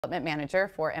Development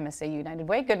Manager for MSA United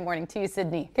Way. Good morning to you,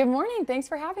 Sydney. Good morning. Thanks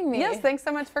for having me. Yes, thanks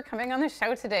so much for coming on the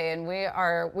show today. And we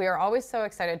are always so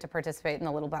excited to participate in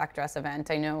the Little Black Dress event.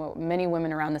 I know many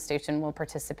women around the station will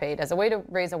participate as a way to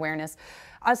raise awareness.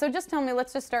 So just tell me,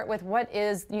 let's just start with what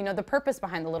is, the purpose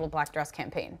behind the Little Black Dress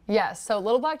campaign. Yes, so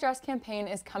Little Black Dress campaign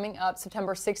is coming up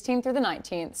September 16th through the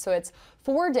 19th. So it's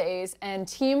 4 days, and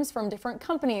teams from different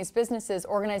companies, businesses,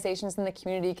 organizations in the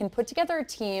community can put together a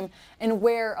team and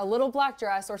wear a little black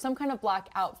dress or some kind of black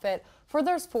outfit for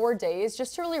those 4 days,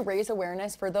 just to really raise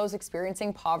awareness for those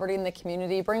experiencing poverty in the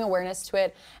community, bring awareness to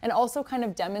it, and also kind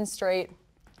of demonstrate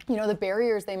the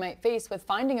barriers they might face with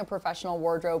finding a professional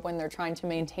wardrobe when they're trying to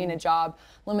maintain a job,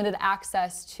 limited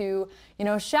access to,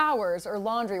 showers or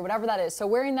laundry, whatever that is. So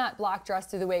wearing that black dress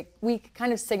through the week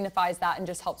kind of signifies that and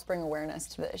just helps bring awareness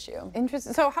to the issue.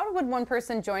 Interesting. So how would one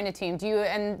person join a team? Do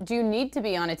you need to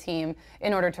be on a team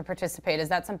in order to participate? Is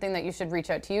that something that you should reach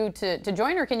out to you to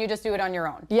join, or can you just do it on your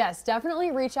own? Yes,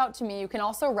 definitely reach out to me. You can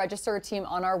also register a team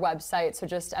on our website. So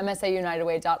just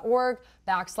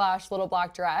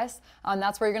msaunitedway.org/littleblackdress.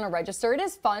 That's where you're going to register. It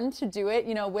is fun to do it,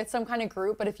 with some kind of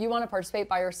group, but if you want to participate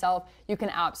by yourself, you can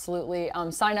absolutely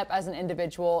sign up as an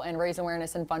individual and raise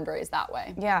awareness and fundraise that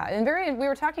way. Yeah, and we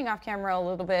were talking off camera a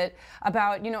little bit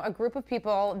about, a group of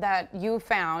people that you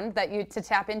found to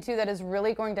tap into that is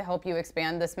really going to help you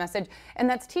expand this message, and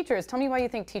that's teachers. Tell me why you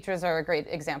think teachers are a great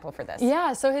example for this.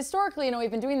 Yeah, so historically, we've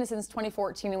been doing this since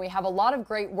 2014, and we have a lot of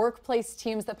great workplace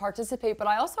teams that participate, but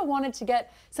I also wanted to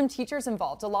get some teachers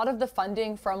involved. A lot of the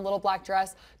funding from Little Black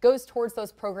Dress goes towards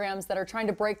those programs that are trying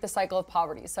to break the cycle of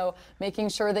poverty. So making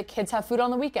sure that kids have food on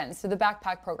the weekends through the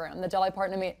backpack program, the Delhi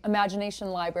Parton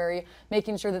Imagination Library,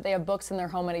 making sure that they have books in their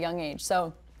home at a young age.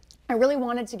 So I really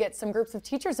wanted to get some groups of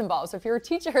teachers involved. So if you're a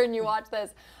teacher and you watch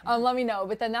this, let me know.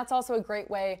 But then that's also a great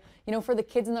way, for the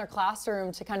kids in their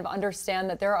classroom to kind of understand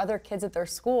that there are other kids at their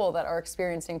school that are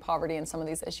experiencing poverty and some of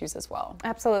these issues as well.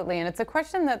 Absolutely. And it's a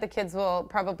question that the kids will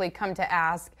probably come to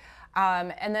ask.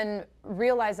 And then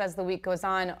realize as the week goes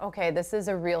on, okay, this is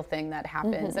a real thing that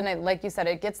happens. And like you said,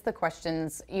 it gets the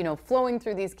questions, flowing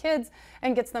through these kids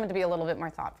and gets them to be a little bit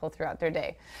more thoughtful throughout their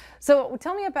day. So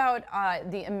tell me about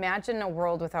the Imagine a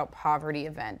World Without Poverty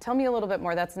event. Tell me a little bit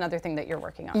more. That's another thing that you're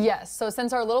working on. Yes. So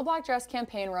since our Little Black Dress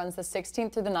campaign runs the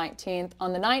 16th through the 19th,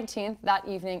 on the 19th, that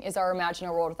evening, is our Imagine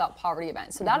a World Without Poverty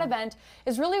event. So that event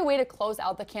is really a way to close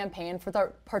out the campaign for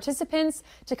the participants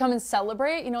to come and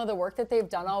celebrate, the work that they've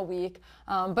done all week.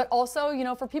 But also,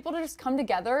 for people to just come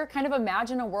together, kind of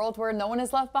imagine a world where no one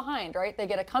is left behind, right? They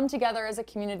get to come together as a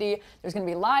community. There's going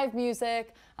to be live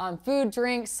music, food,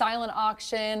 drinks, silent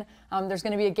auction. There's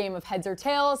going to be a game of heads or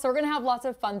tails. So we're going to have lots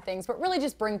of fun things, but really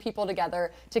just bring people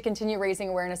together to continue raising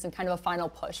awareness and kind of a final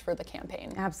push for the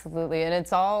campaign. Absolutely. And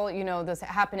it's all, this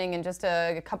happening in just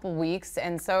a couple weeks.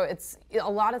 And so it's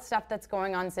a lot of stuff that's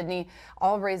going on, Sydney,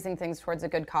 all raising things towards a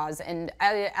good cause. And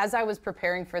as I was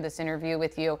preparing for this interview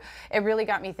with you, it really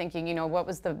got me thinking, what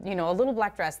was a little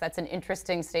black dress? That's an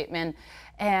interesting statement.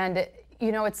 And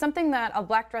it's something that a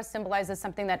black dress symbolizes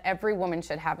something that every woman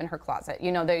should have in her closet.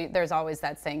 There's always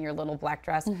that saying, your little black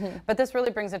dress. But this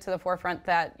really brings it to the forefront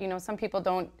that, some people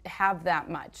don't have that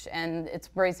much, and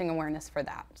it's raising awareness for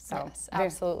that. So yes,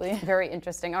 absolutely. Very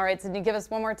interesting. All right, Sydney, give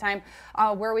us one more time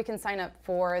where we can sign up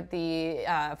for the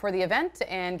event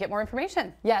and get more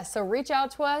information. Yes, so reach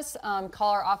out to us, call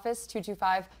our office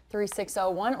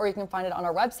 225-3601, or you can find it on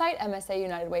our website,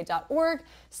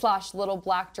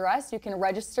 msaunitedway.org/littleblackdress. You can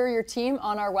register your team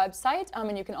on our website,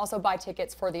 and you can also buy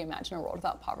tickets for the Imagine a World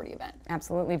Without Poverty event.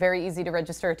 Absolutely. Very easy to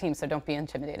register a team, so don't be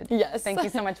intimidated. Yes. Thank you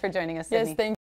so much for joining us, Sydney. Yes, thank you.